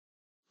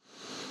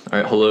All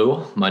right,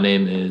 hello. My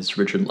name is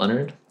Richard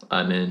Leonard.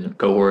 I'm in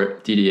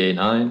cohort DDA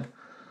 9,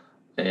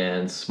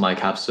 and my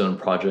capstone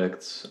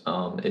project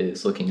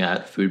is looking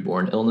at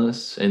foodborne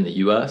illness in the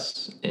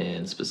US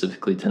and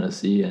specifically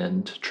Tennessee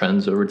and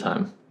trends over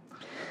time.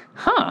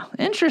 Huh,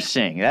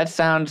 interesting. That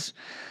sounds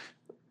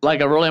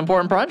like a really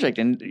important project.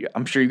 And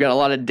I'm sure you've got a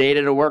lot of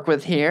data to work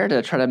with here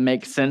to try to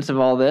make sense of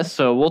all this.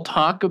 So we'll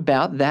talk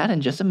about that in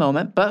just a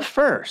moment. But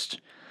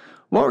first,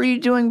 what were you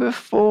doing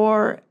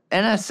before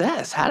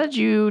NSS? How did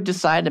you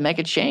decide to make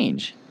a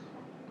change?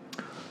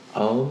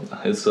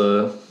 It's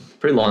a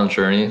pretty long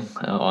journey,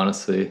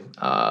 honestly.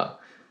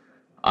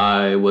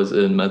 I was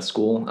in med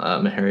school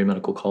at Meharry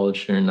Medical College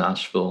here in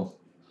Nashville.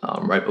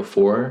 Right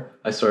before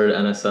I started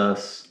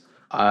NSS,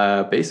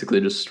 I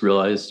basically just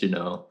realized,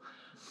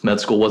 med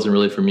school wasn't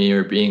really for me,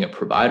 or being a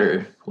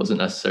provider wasn't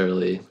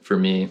necessarily for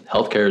me.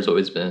 Healthcare has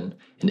always been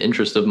an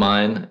interest of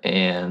mine,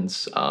 and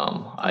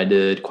I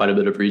did quite a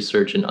bit of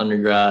research in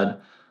undergrad,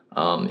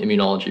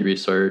 immunology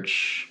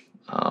research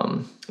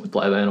with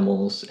live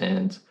animals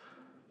and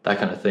that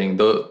kind of thing.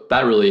 Though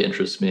that really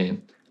interests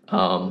me,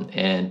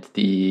 and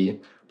the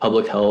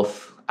public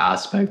health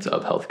aspect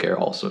of healthcare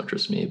also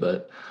interests me,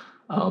 but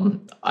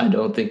I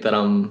don't think that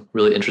I'm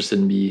really interested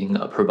in being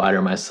a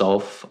provider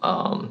myself,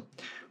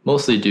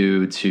 mostly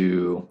due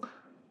to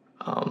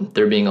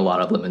there being a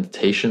lot of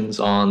limitations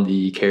on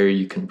the care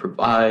you can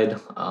provide,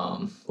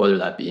 whether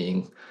that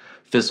being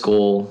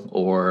physical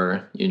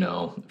or,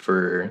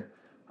 for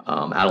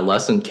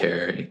adolescent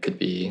care, it could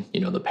be,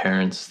 the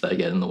parents that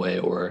get in the way,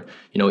 or,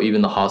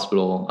 even the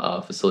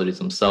hospital facilities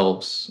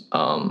themselves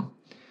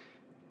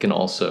can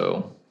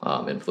also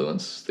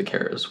influence the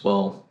care as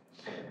well.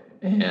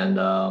 And,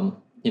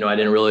 I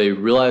didn't really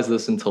realize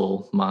this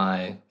until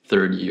my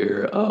third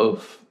year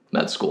of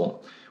med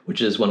school,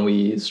 which is when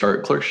we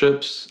start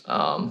clerkships,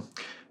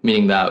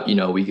 meaning that,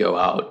 we go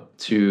out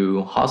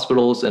to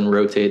hospitals and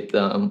rotate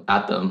them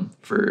at them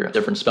for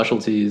different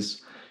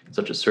specialties,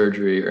 such as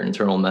surgery or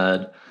internal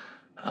med.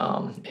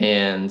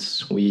 And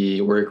we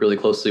work really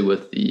closely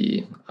with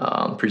the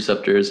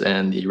preceptors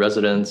and the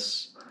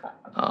residents,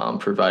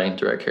 providing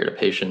direct care to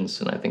patients.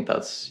 And I think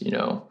that's,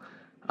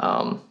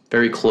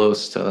 very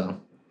close to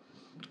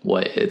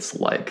what it's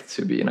like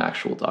to be an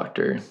actual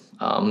doctor.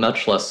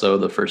 Much less so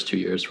the first 2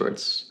 years, where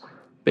it's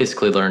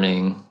basically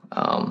learning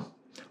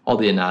all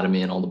the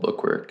anatomy and all the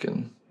bookwork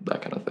and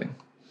that kind of thing.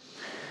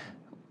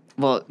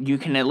 Well, you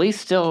can at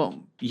least still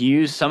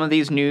use some of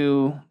these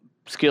new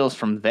skills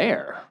from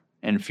there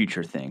in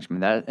future things. I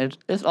mean,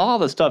 it's all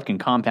the stuff can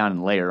compound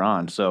and later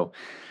on. So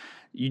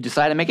you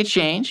decide to make a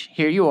change.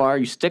 Here you are.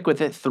 You stick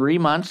with it 3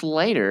 months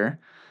later,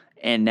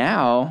 and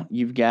now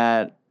you've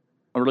got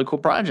a really cool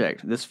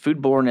project. This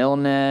foodborne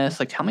illness.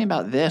 Like, tell me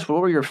about this. What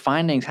were your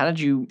findings? How did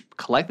you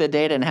collect the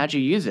data, and how did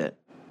you use it?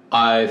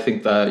 I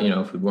think that,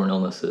 foodborne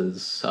illness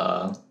is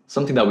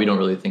something that we don't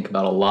really think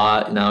about a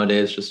lot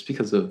nowadays, just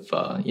because of,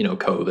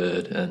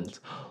 COVID and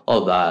all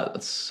of that.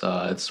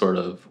 It sort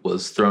of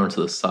was thrown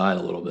to the side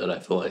a little bit, I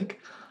feel like.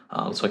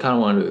 So I kind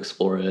of wanted to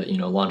explore it,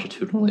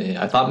 longitudinally.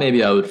 I thought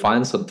maybe I would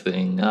find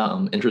something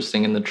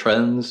interesting in the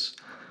trends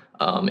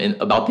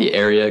about the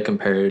area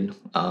compared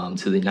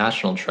to the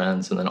national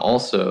trends, and then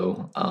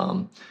also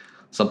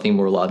something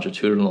more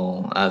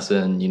longitudinal, as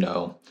in,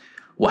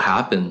 what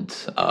happened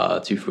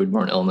to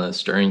foodborne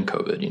illness during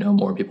COVID.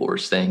 More people were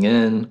staying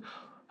in,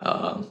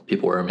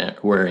 people were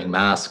wearing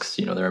masks,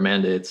 there were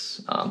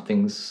mandates,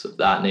 things of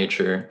that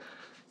nature.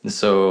 And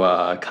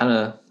so kind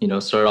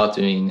of, started off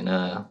doing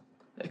an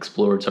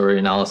exploratory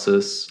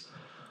analysis.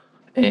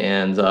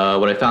 And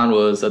what I found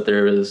was that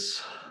there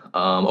is,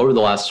 over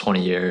the last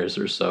 20 years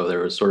or so, there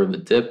was sort of a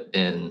dip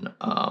in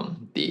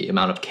the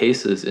amount of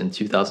cases in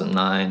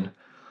 2009,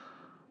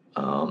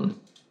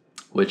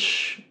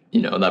 which,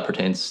 that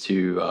pertains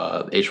to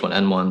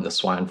H1N1, the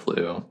swine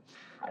flu.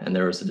 And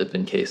there was a dip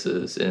in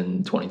cases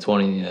in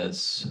 2020,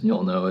 as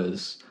you'll know,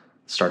 is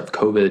the start of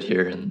COVID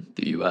here in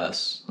the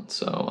US.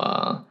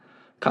 So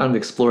kind of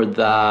explored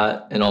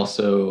that, and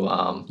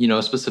also,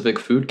 specific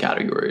food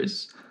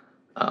categories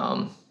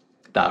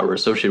that were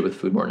associated with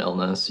foodborne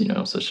illness,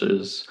 such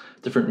as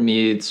different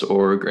meats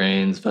or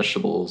grains,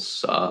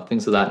 vegetables,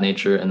 things of that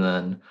nature. And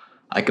then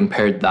I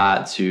compared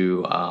that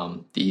to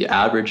the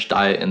average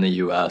diet in the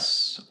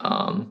US,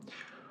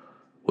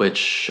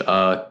 which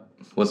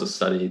was a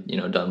study,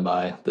 done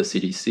by the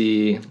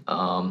CDC,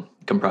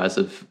 comprised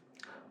of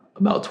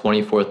about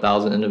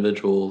 24,000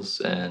 individuals,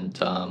 and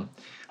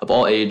of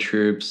all age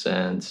groups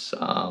and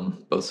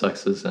both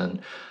sexes.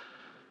 And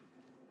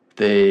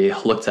they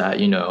looked at,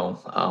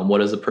 what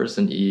does a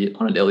person eat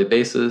on a daily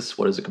basis?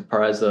 What is it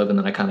comprised of? And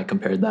then I kind of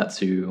compared that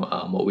to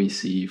what we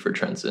see for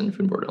trends in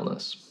foodborne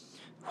illness.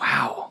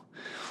 Wow.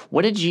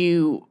 What did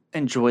you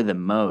enjoy the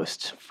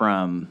most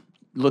from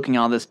looking at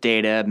all this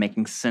data,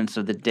 making sense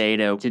of the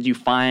data? Did you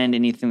find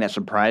anything that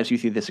surprised you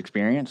through this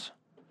experience?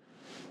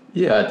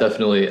 Yeah,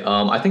 definitely.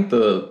 I think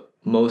the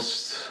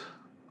most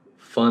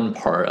fun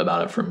part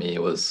about it for me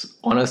was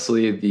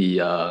honestly the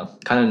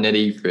kind of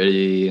nitty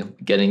gritty,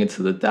 getting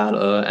into the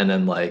data, and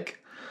then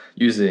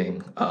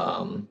using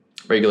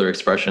regular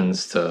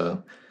expressions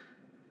to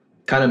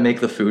kind of make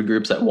the food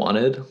groups I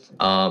wanted.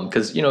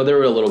 Because, there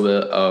were a little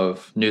bit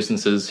of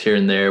nuisances here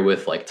and there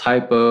with like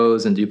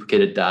typos and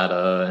duplicated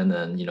data. And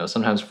then,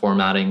 sometimes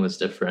formatting was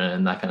different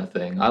and that kind of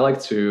thing. I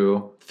like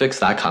to fix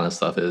that kind of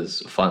stuff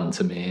is fun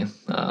to me.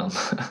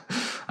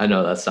 I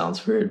know that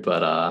sounds weird,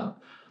 but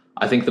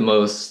I think the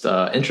most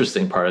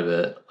interesting part of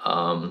it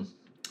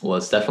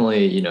was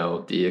definitely,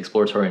 the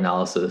exploratory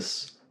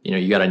analysis.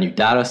 You got a new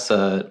data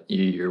set,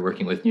 you're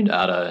working with new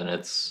data, and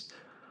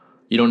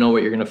you don't know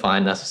what you're going to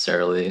find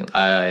necessarily.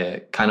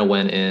 I kind of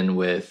went in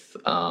with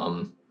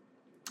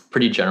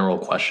pretty general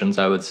questions,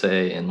 I would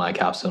say, in my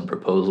capstone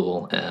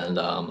proposal. And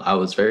I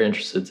was very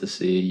interested to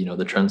see,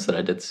 the trends that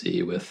I did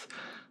see with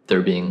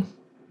there being,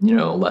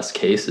 less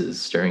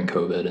cases during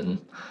COVID and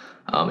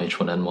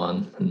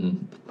H1N1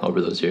 and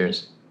over those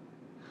years.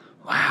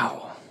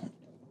 Wow.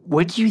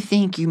 What do you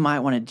think you might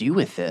want to do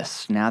with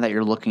this now that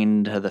you're looking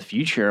into the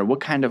future? What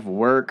kind of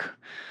work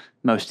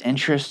most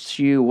interests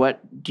you? What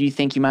do you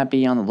think you might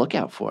be on the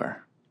lookout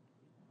for?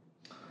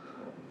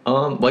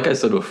 Like I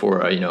said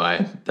before, I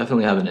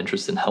definitely have an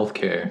interest in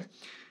healthcare.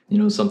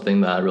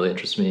 Something that really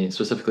interests me,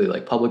 specifically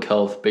like public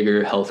health,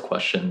 bigger health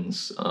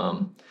questions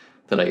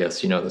that I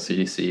guess, the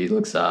CDC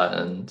looks at.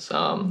 And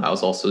I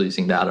was also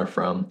using data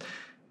from,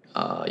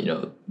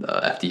 the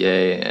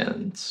FDA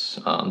and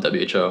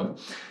WHO.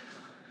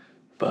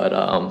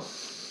 But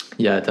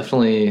yeah,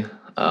 definitely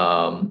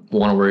want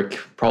to work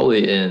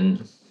probably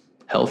in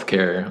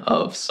healthcare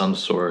of some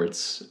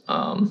sorts.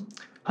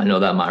 I know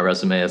that my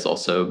resume is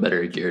also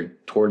better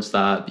geared towards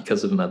that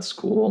because of med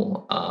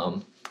school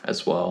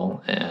as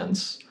well. And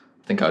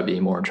I think I'd be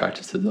more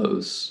attracted to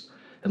those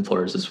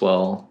employers as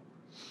well.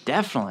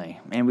 Definitely.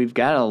 And we've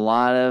got a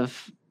lot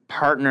of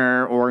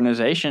partner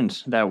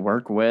organizations that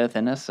work with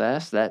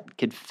NSS that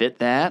could fit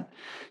that.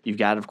 You've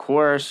got, of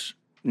course,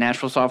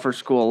 National Software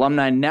School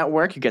Alumni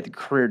Network. You got the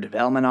Career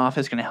Development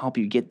Office going to help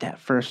you get that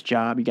first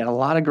job. You got a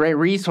lot of great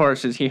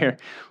resources here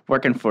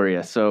working for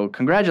you. So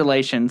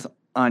congratulations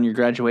on your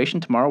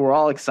graduation tomorrow. We're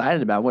all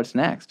excited about what's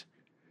next.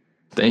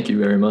 Thank you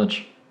very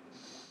much.